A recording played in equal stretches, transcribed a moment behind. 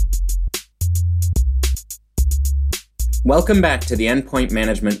Welcome back to the Endpoint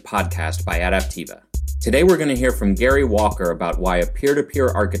Management Podcast by Adaptiva. Today we're going to hear from Gary Walker about why a peer-to-peer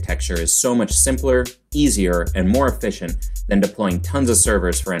architecture is so much simpler, easier, and more efficient than deploying tons of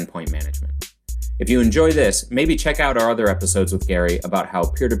servers for endpoint management. If you enjoy this, maybe check out our other episodes with Gary about how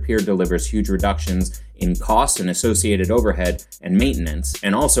peer-to-peer delivers huge reductions in cost and associated overhead and maintenance,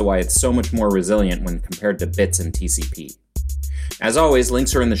 and also why it's so much more resilient when compared to bits and TCP. As always,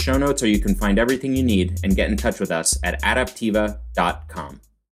 links are in the show notes, or you can find everything you need and get in touch with us at adaptiva.com.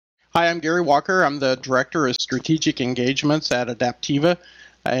 Hi, I'm Gary Walker. I'm the Director of Strategic Engagements at Adaptiva,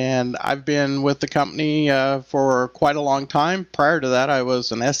 and I've been with the company for quite a long time. Prior to that, I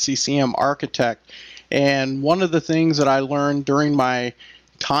was an SCCM architect, and one of the things that I learned during my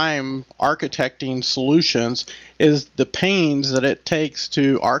time architecting solutions is the pains that it takes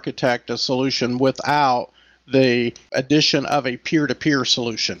to architect a solution without the addition of a peer-to-peer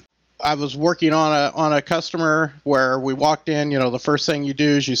solution. I was working on a customer where we walked in, the first thing you do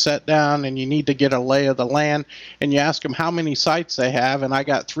is you sit down and you need to get a lay of the land, and you ask them how many sites they have, and I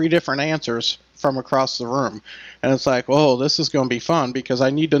got 3 different answers from across the room. And it's like, oh, this is going to be fun because I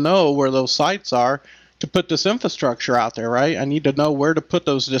need to know where those sites are to put this infrastructure out there, right? I need to know where to put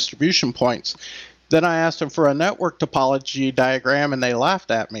those distribution points. Then I asked them for a network topology diagram, and they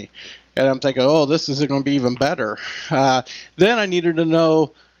laughed at me. And I'm thinking, oh, this is going to be even better. Then I needed to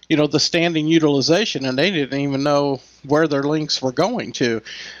know the standing utilization, and they didn't even know where their links were going to.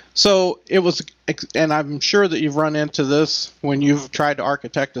 So it was, and I'm sure that you've run into this when you've tried to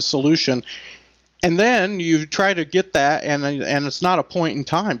architect a solution, and then you try to get that, and it's not a point in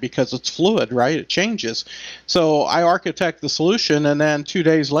time because it's fluid, right? It changes. So I architect the solution, and then 2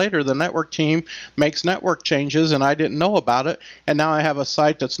 days later, the network team makes network changes, and I didn't know about it, and now I have a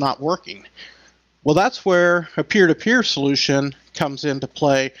site that's not working. Well, that's where a peer-to-peer solution comes into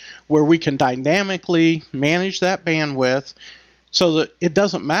play, where we can dynamically manage that bandwidth so that it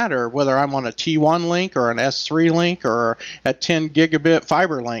doesn't matter whether I'm on a T1 link or an S3 link or a 10 gigabit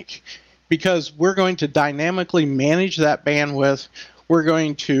fiber link, because we're going to dynamically manage that bandwidth. We're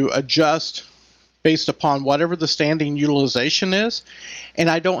going to adjust based upon whatever the standing utilization is, and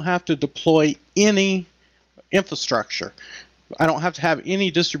I don't have to deploy any infrastructure. I don't have to have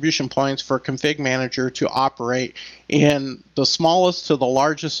any distribution points for a config manager to operate in the smallest to the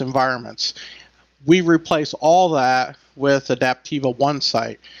largest environments. We replace all that with Adaptiva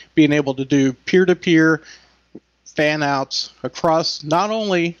OneSite, being able to do peer-to-peer fan-outs across not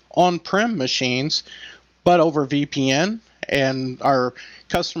only on-prem machines, but over VPN. And our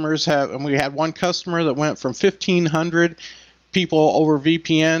customers and we had one customer that went from 1,500 people over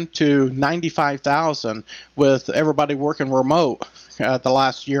VPN to 95,000 with everybody working remote the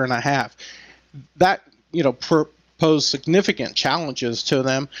last year and a half. That, posed significant challenges to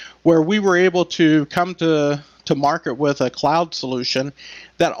them, where we were able to come to market with a cloud solution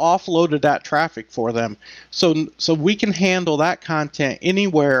that offloaded that traffic for them. So we can handle that content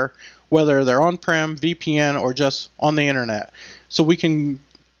anywhere, whether they're on-prem, VPN, or just on the internet. So we can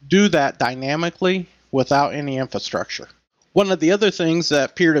do that dynamically without any infrastructure. One of the other things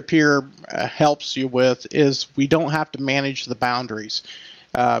that peer-to-peer helps you with is we don't have to manage the boundaries.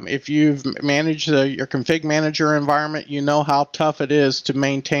 If you've managed your config manager environment, you know how tough it is to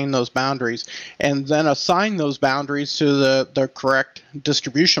maintain those boundaries and then assign those boundaries to the correct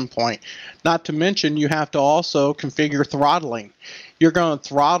distribution point. Not to mention, you have to also configure throttling. You're going to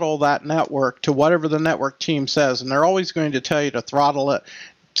throttle that network to whatever the network team says, and they're always going to tell you to throttle it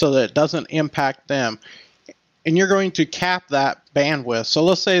so that it doesn't impact them. And you're going to cap that bandwidth. So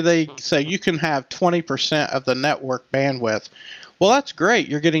let's say they say you can have 20% of the network bandwidth. Well, that's great.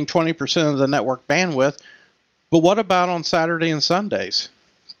 You're getting 20% of the network bandwidth. But what about on Saturday and Sundays?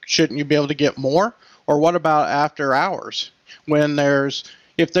 Shouldn't you be able to get more? Or what about after hours?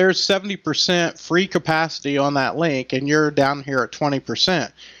 If there's 70% free capacity on that link and you're down here at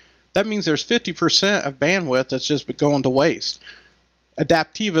 20%, that means there's 50% of bandwidth that's just going to waste.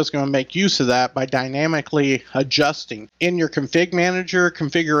 Adaptiva is going to make use of that by dynamically adjusting. In your config manager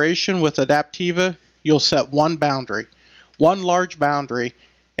configuration with Adaptiva, you'll set one boundary, one large boundary,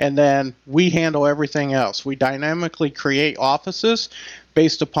 and then we handle everything else. We dynamically create offices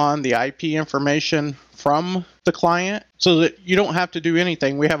based upon the IP information from the client so that you don't have to do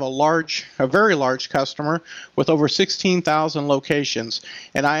anything. We have a very large customer with over 16,000 locations.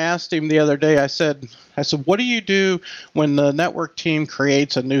 And I asked him the other day, I said, what do you do when the network team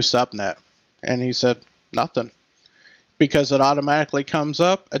creates a new subnet? And he said, nothing. because it automatically comes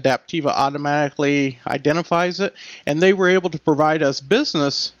up, Adaptiva automatically identifies it, and they were able to provide us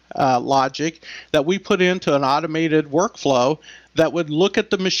business logic that we put into an automated workflow that would look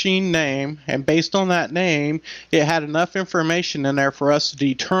at the machine name, and based on that name, it had enough information in there for us to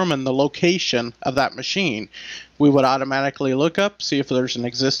determine the location of that machine. We would automatically look up, see if there's an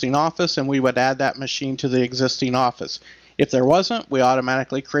existing office, and we would add that machine to the existing office. If there wasn't, we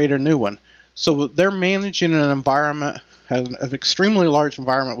automatically create a new one. So they're managing an environment, an extremely large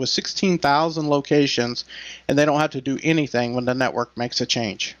environment with 16,000 locations, and they don't have to do anything when the network makes a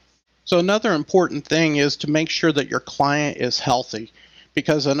change. So another important thing is to make sure that your client is healthy,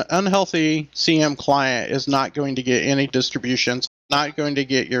 because an unhealthy CM client is not going to get any distributions, not going to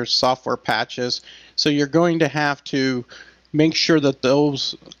get your software patches. So you're going to have to make sure that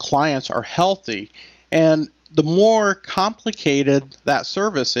those clients are healthy. And the more complicated that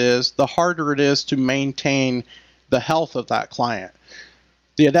service is, the harder it is to maintain the health of that client.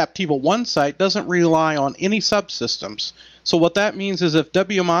 The Adaptiva One site doesn't rely on any subsystems. So what that means is if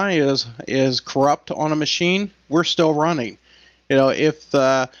WMI is corrupt on a machine, we're still running. If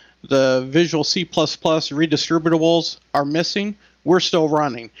the Visual C++ redistributables are missing, we're still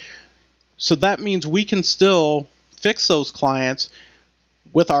running. So that means we can still fix those clients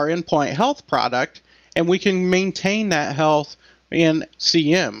with our Endpoint Health product, and we can maintain that health in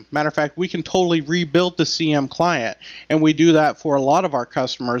CM. Matter of fact, we can totally rebuild the CM client, and we do that for a lot of our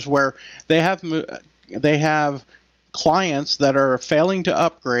customers where they have clients that are failing to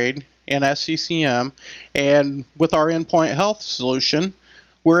upgrade in SCCM, and with our Endpoint Health solution,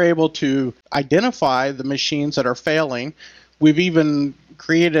 we're able to identify the machines that are failing. We've even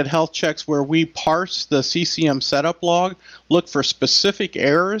created health checks where we parse the CCM setup log, look for specific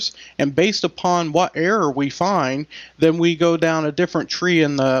errors, and based upon what error we find, then we go down a different tree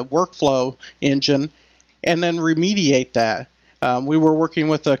in the workflow engine and then remediate that. We were working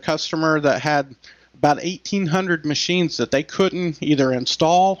with a customer that had about 1,800 machines that they couldn't either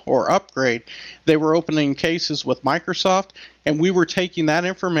install or upgrade. They were opening cases with Microsoft, and we were taking that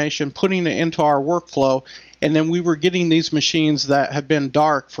information, putting it into our workflow, and then we were getting these machines that have been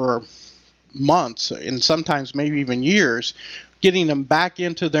dark for months and sometimes maybe even years, getting them back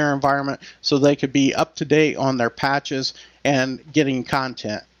into their environment so they could be up to date on their patches and getting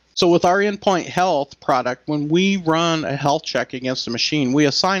content. So with our Endpoint Health product, when we run a health check against a machine, we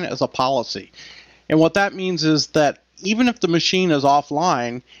assign it as a policy. And what that means is that even if the machine is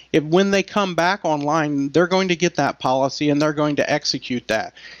offline, when they come back online, they're going to get that policy and they're going to execute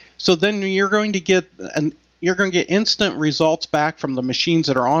that. So then you're going to get instant results back from the machines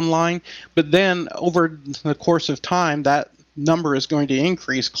that are online, but then over the course of time, that number is going to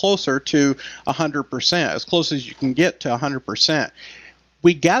increase closer to 100%, as close as you can get to 100%.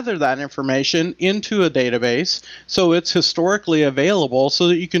 We gather that information into a database so it's historically available so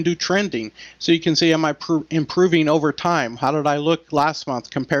that you can do trending. So you can see, am I improving over time? How did I look last month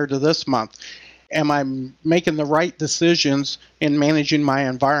compared to this month? Am I making the right decisions in managing my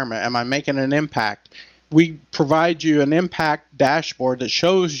environment? Am I making an impact? We provide you an impact dashboard that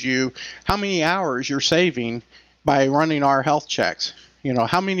shows you how many hours you're saving by running our health checks.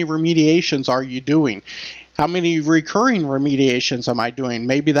 How many remediations are you doing? How many recurring remediations am I doing?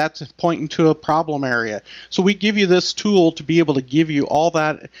 Maybe that's pointing to a problem area. So we give you this tool to be able to give you all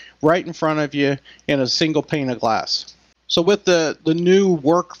that right in front of you in a single pane of glass. So with the new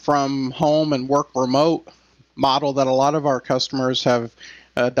work from home and work remote model that a lot of our customers have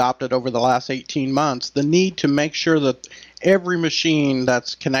adopted over the last 18 months, the need to make sure that every machine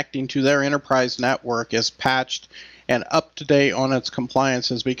that's connecting to their enterprise network is patched and up to date on its compliance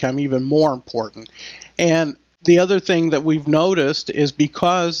has become even more important. And the other thing that we've noticed is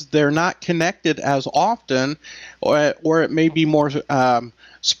because they're not connected as often, or it may be more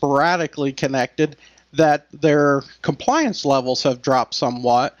sporadically connected, that their compliance levels have dropped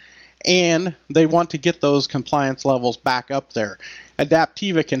somewhat, and they want to get those compliance levels back up there.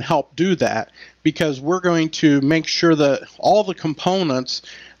 Adaptiva can help do that because we're going to make sure that all the components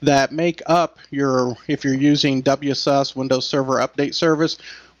that make up if you're using WSUS, Windows Server Update Service,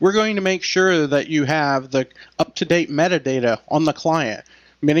 we're going to make sure that you have the up-to-date metadata on the client.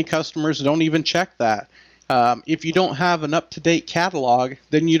 Many customers don't even check that. If you don't have an up-to-date catalog,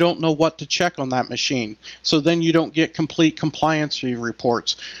 then you don't know what to check on that machine. So then you don't get complete compliance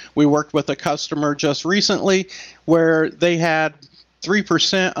reports. We worked with a customer just recently where they had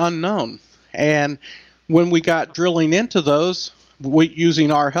 3% unknown. And when we got drilling into those,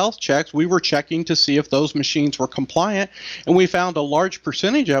 using our health checks, we were checking to see if those machines were compliant, and we found a large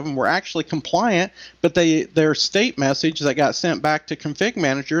percentage of them were actually compliant, but their state message that got sent back to config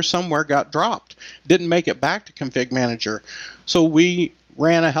manager somewhere got dropped, didn't make it back to config manager. So we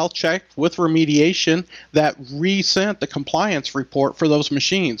ran a health check with remediation that resent the compliance report for those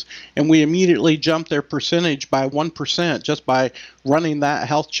machines, and we immediately jumped their percentage by 1% just by running that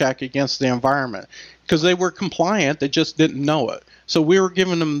health check against the environment, because they were compliant, they just didn't know it. So we were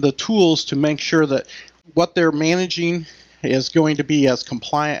giving them the tools to make sure that what they're managing is going to be as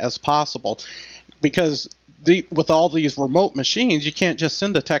compliant as possible, because with all these remote machines, you can't just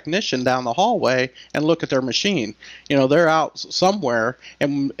send a technician down the hallway and look at their machine. They're out somewhere,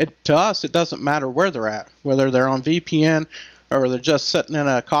 and to us, it doesn't matter where they're at, whether they're on VPN or they're just sitting in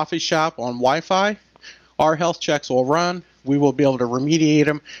a coffee shop on Wi-Fi. Our health checks will run. We will be able to remediate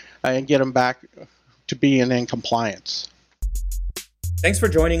them and get them back to being in compliance. Thanks for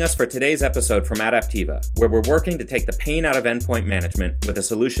joining us for today's episode from Adaptiva, where we're working to take the pain out of endpoint management with a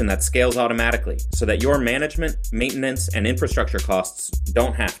solution that scales automatically so that your management, maintenance, and infrastructure costs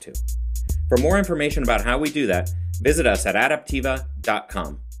don't have to. For more information about how we do that, visit us at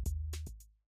adaptiva.com.